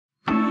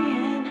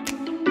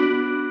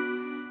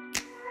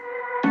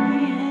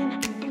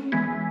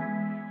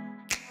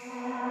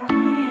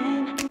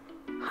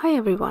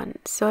everyone,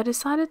 so I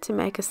decided to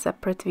make a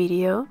separate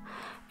video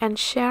and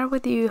share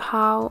with you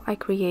how I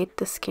create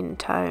the skin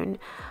tone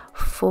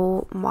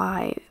for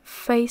my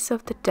face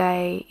of the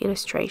day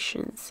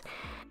illustrations.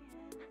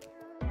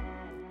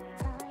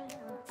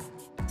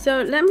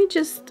 So let me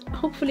just,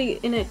 hopefully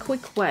in a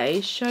quick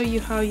way, show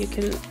you how you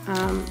can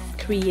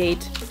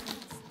create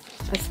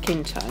a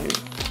skin tone.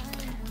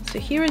 So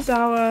here is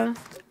our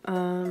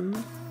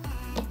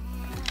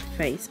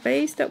face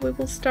base that we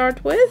will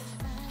start with.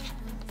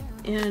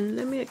 And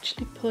let me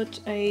actually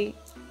put a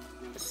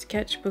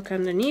sketchbook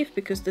underneath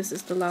because this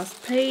is the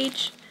last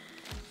page.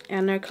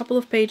 And there are a couple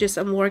of pages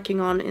I'm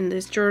working on in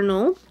this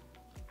journal.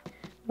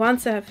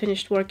 Once I have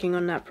finished working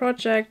on that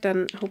project,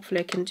 then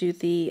hopefully I can do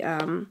the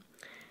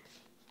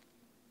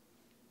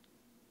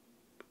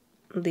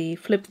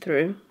flip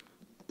through.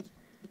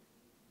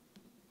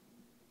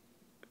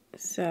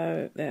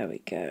 So there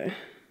we go.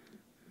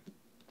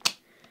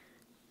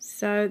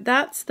 So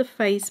that's the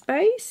face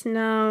base.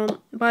 Now,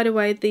 by the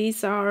way,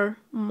 these are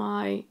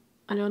my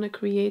Alyona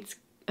Creates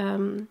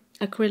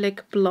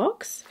acrylic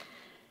blocks.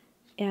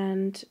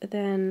 And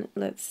then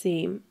let's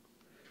see,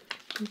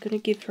 I'm gonna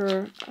give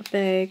her a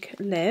big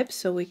lip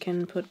so we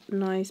can put a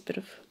nice bit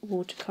of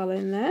watercolor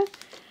in there.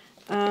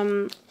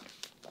 And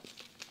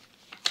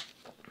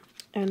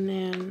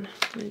then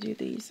I'm gonna do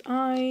these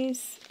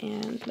eyes,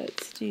 and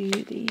let's do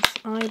these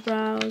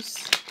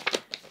eyebrows.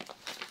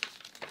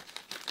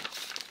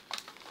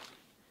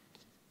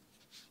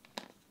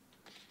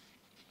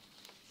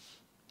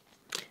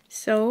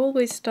 So I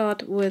always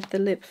start with the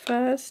lip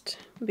first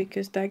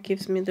because that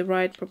gives me the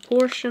right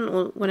proportion,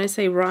 or when I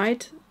say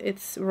right,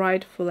 it's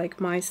right for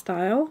like my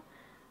style.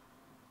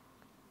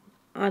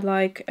 I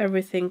like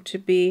everything to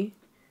be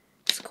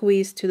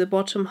squeezed to the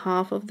bottom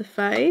half of the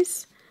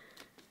face.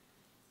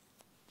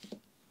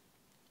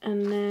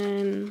 And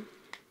then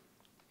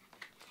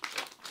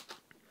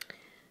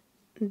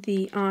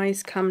the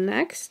eyes come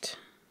next.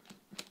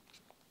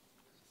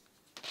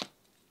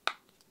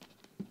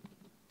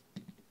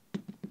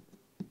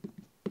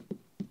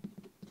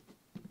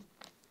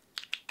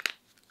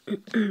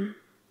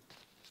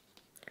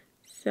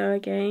 So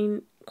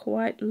again,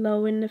 quite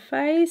low in the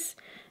face,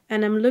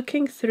 and I'm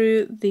looking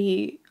through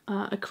the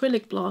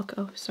acrylic block.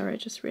 Oh, sorry, I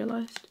just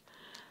realized.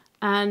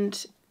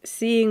 And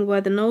seeing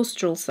where the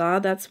nostrils are.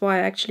 That's why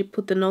I actually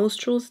put the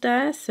nostrils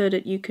there, so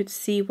that you could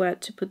see where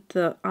to put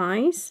the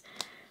eyes.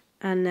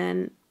 And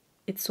then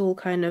it's all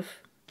kind of,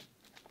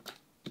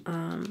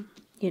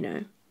 you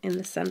know, in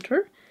the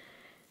center.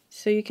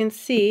 So you can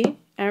see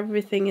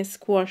everything is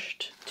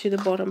squashed to the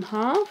bottom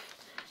half.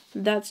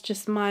 That's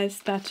just my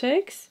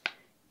aesthetics.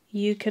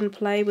 You can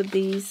play with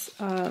these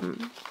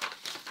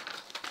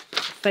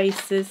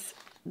faces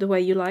the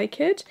way you like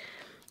it.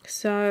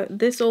 So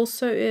this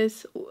also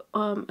is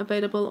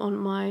available on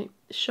my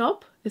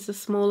shop. It's a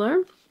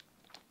smaller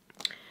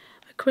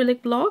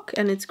acrylic block,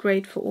 and it's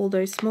great for all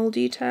those small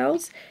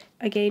details.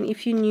 Again,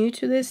 if you're new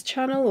to this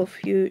channel, or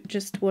if you're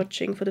just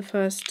watching for the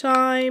first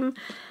time,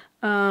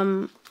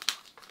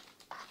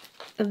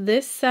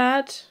 this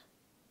set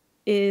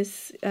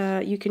is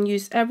you can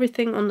use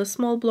everything on the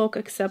small block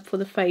except for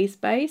the face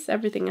base.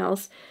 Everything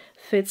else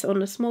fits on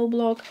the small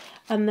block,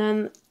 and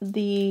then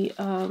the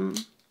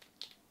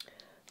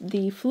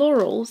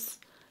florals,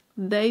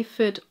 they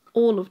fit,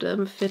 all of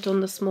them fit on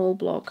the small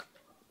block.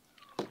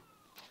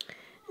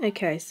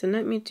 Okay, so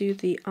let me do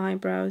the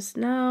eyebrows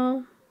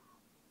now.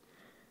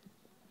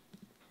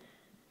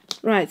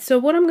 Right, so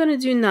what I'm going to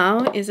do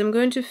now is I'm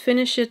going to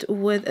finish it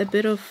with a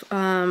bit of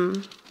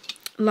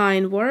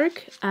line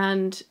work,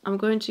 and I'm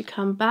going to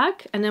come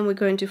back, and then we're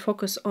going to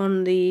focus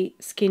on the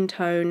skin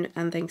tone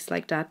and things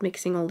like that,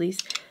 mixing all these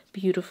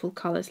beautiful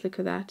colors. Look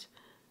at that,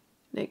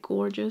 they're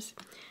gorgeous.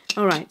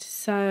 All right,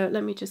 so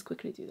let me just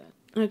quickly do that.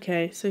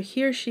 Okay, so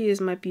here she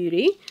is, my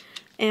beauty,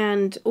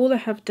 and all I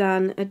have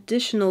done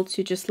additional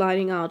to just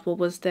lining out what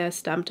was there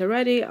stamped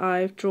already,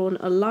 I've drawn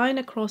a line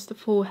across the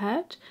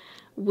forehead,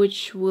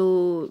 which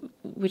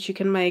you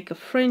can make a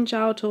fringe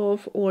out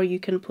of, or you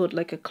can put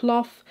like a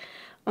cloth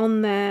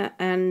on there.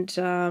 And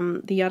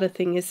the other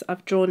thing is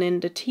I've drawn in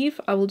the teeth.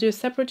 I will do a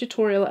separate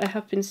tutorial. I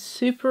have been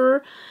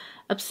super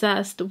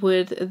obsessed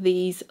with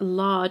these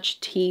large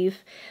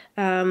teeth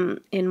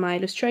in my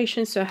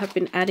illustrations, so I have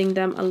been adding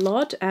them a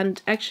lot. And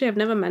actually, I've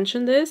never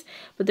mentioned this,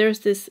 but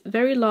there's this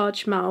very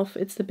large mouth.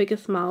 It's the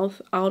biggest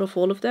mouth out of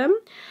all of them,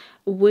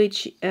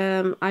 which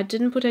I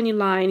didn't put any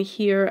line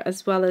here,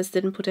 as well as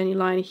didn't put any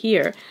line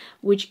here,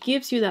 which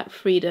gives you that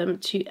freedom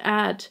to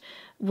add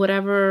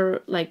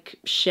whatever like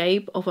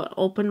shape of an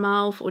open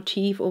mouth or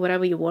teeth or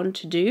whatever you want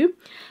to do.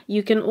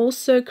 You can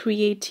also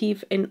create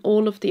teeth in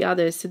all of the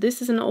others. So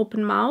this is an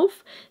open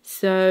mouth,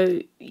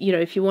 so you know,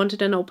 if you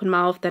wanted an open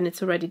mouth, then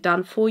it's already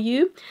done for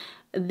you.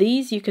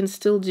 These you can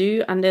still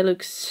do, and they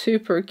look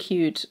super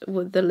cute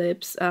with the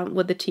lips,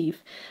 with the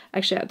teeth.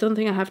 Actually, I don't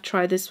think I have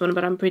tried this one,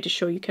 but I'm pretty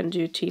sure you can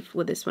do teeth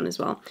with this one as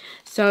well.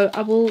 So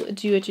I will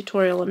do a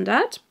tutorial on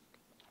that.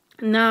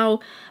 Now,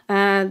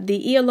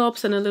 the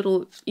earlobes and the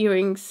little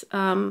earrings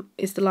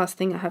is the last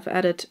thing I have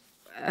added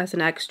as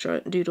an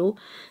extra doodle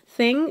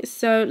thing.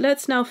 So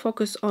let's now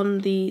focus on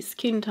the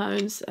skin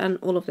tones and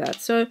all of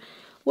that. So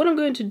what I'm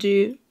going to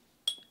do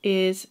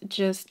is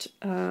just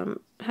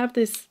have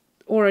this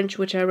orange,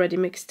 which I already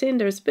mixed in.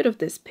 There's a bit of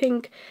this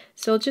pink,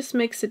 so I'll just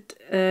mix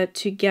it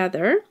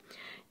together,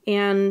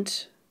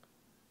 and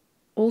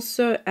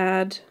also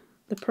add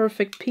the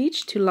perfect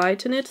peach to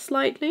lighten it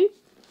slightly.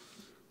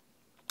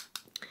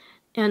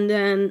 And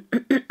then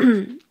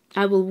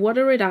I will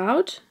water it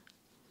out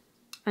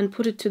and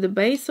put it to the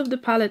base of the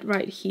palette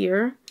right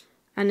here,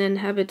 and then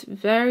have it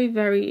very,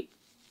 very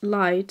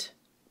light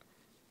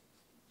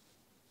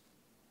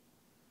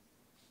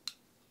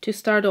to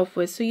start off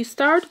with. So you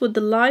start with the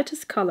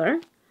lightest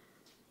color.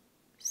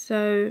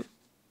 So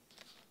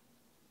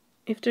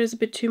if there's a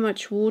bit too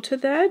much water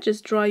there,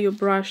 just dry your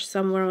brush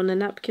somewhere on a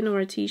napkin or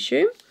a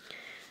tissue.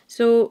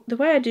 So the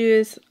way I do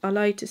is I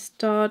like to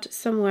start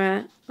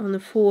somewhere on the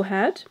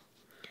forehead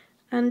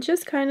and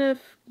just kind of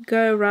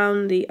go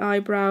around the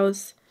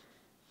eyebrows.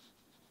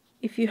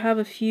 If you have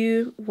a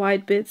few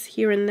white bits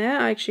here and there,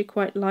 I actually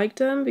quite like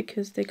them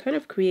because they kind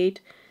of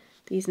create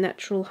these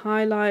natural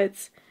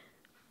highlights.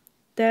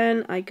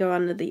 Then I go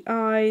under the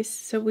eyes.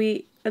 So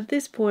at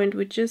this point,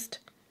 we're just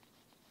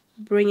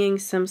bringing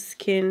some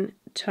skin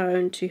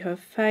tone to her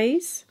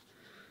face.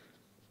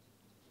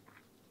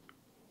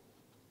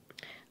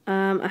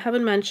 I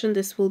haven't mentioned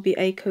this will be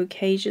a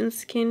Caucasian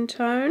skin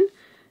tone.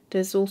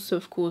 There's also,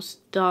 of course,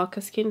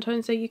 darker skin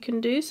tones that you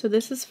can do. So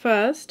this is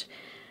first.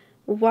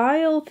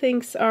 While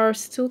things are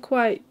still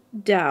quite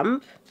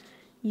damp,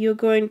 you're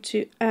going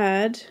to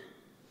add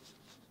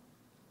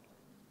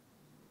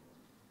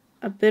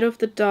a bit of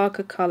the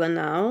darker color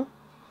now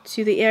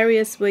to the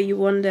areas where you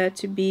want there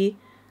to be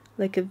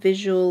like a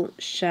visual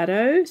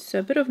shadow. So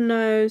a bit of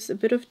nose, a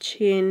bit of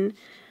chin.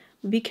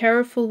 Be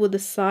careful with the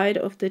side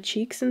of the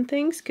cheeks and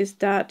things, because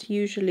that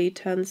usually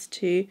tends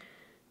to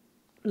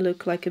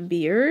look like a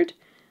beard.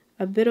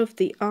 A bit of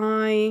the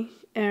eye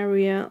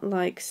area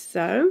like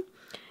so.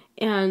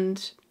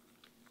 And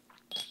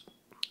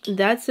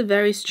that's a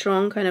very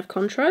strong kind of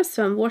contrast.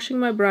 So I'm washing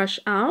my brush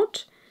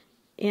out.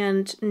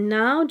 And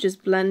now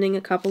just blending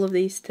a couple of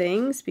these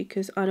things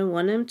because I don't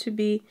want them to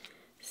be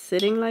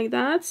sitting like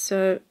that.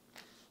 So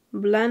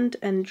blend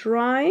and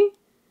dry,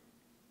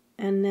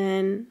 and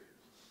then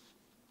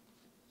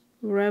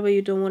wherever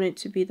you don't want it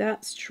to be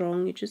that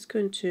strong, you're just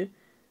going to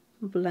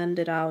blend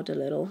it out a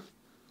little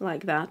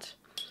like that.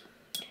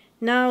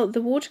 Now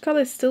the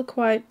watercolor is still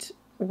quite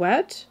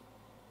wet,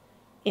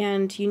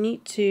 and you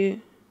need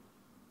to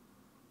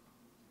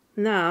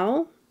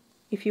now,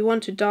 if you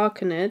want to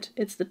darken it,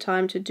 it's the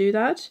time to do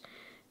that.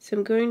 So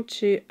I'm going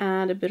to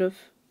add a bit of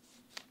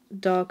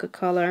darker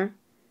color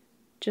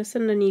just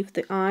underneath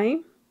the eye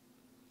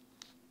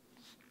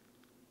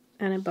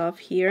and above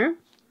here.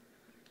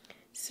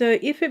 So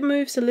if it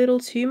moves a little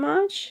too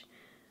much,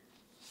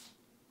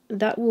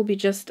 that will be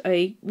just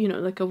a,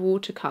 like a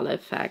watercolor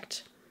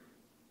effect.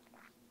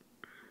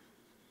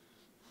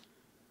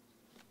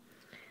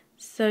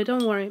 So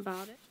don't worry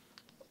about it.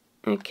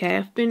 Okay,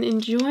 I've been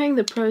enjoying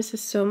the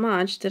process so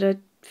much that I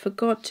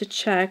forgot to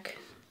check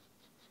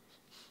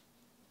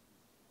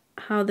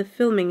how the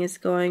filming is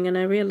going, and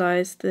I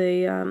realized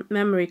the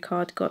memory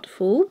card got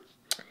full.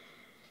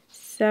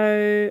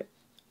 So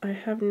I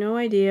have no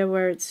idea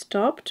where it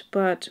stopped,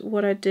 but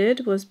what I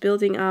did was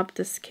building up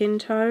the skin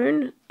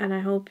tone, and I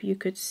hope you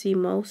could see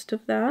most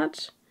of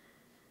that.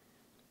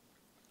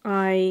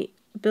 I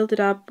built it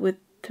up with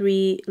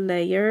 3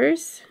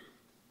 layers.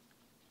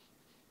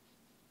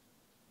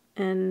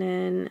 And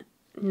then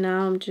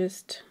now I'm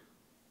just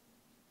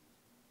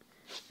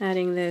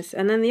adding this.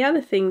 And then the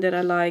other thing that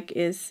I like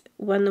is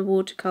when the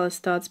watercolor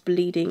starts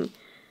bleeding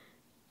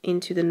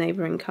into the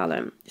neighboring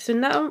color. So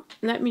now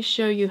let me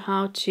show you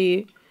how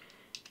to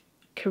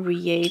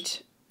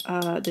create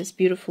this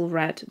beautiful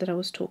red that I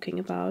was talking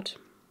about.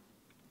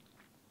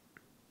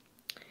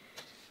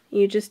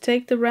 You just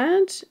take the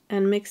red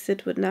and mix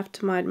it with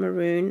Naphthamide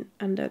Maroon,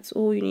 and that's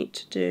all you need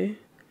to do.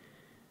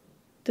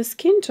 The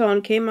skin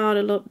tone came out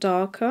a lot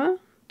darker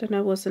than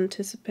I was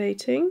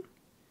anticipating,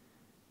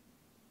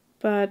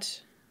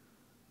 but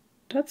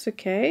that's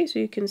okay. So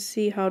you can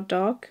see how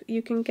dark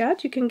you can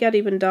get. You can get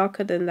even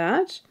darker than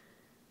that.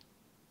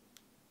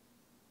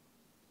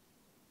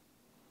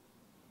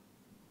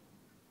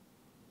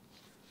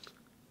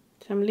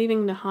 So I'm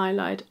leaving the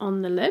highlight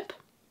on the lip.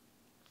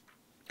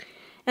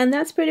 And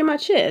that's pretty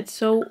much it.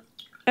 So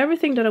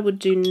everything that I would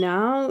do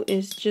now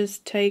is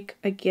just take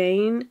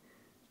again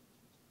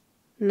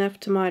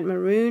Naphthamide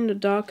Maroon, the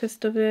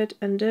darkest of it,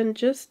 and then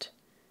just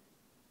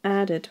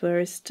add it where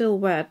it's still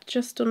wet,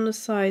 just on the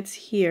sides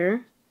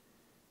here,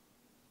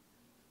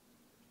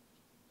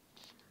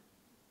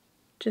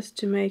 just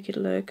to make it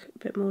look a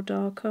bit more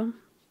darker,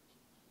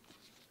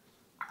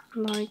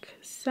 like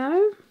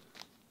so,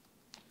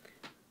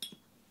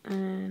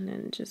 and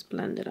then just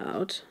blend it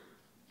out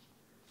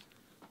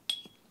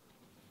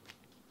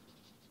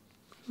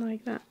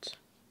like that.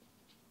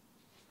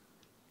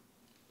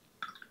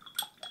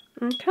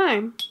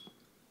 Okay,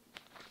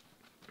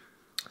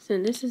 so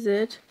this is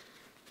it.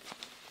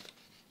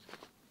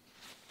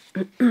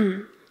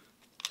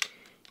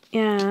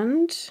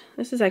 And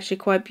this is actually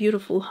quite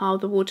beautiful how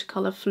the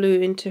watercolor flew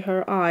into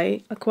her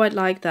eye. I quite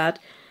like that,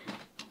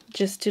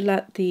 just to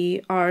let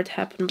the art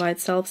happen by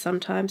itself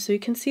sometimes. So you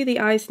can see the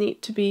eyes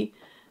need to be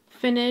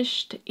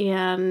finished,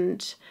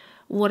 and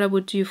what I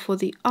would do for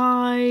the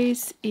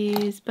eyes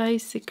is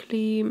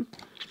basically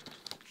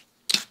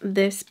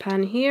this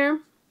pen here,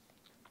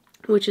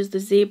 which is the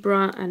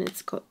zebra, and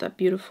it's got that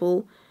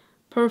beautiful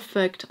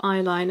perfect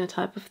eyeliner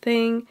type of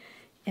thing.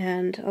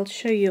 And I'll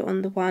show you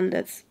on the one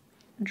that's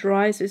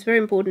dry. So it's very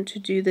important to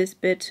do this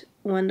bit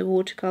when the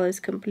watercolor is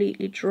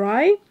completely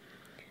dry.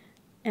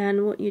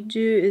 And what you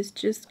do is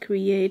just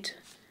create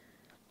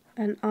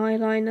an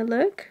eyeliner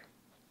look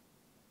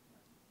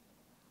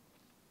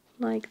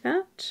like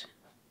that.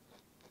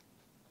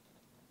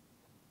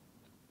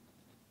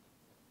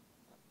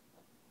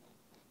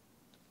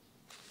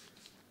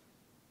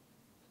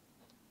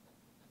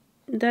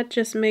 That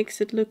just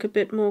makes it look a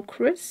bit more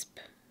crisp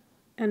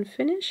and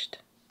finished.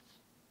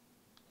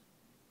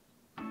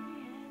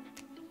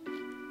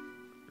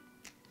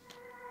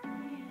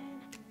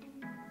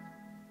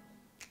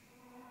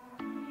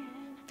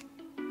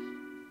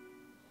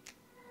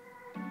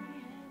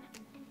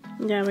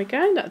 There we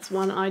go, that's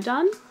one eye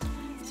done.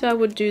 So I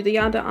would do the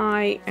other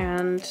eye,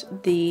 and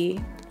the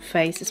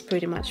face is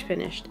pretty much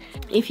finished.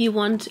 If you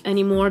want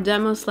any more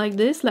demos like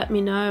this, let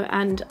me know,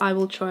 and I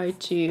will try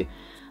to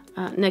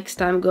next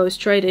time go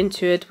straight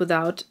into it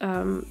without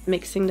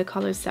mixing the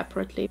colors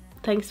separately.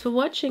 Thanks for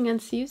watching,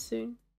 and see you soon.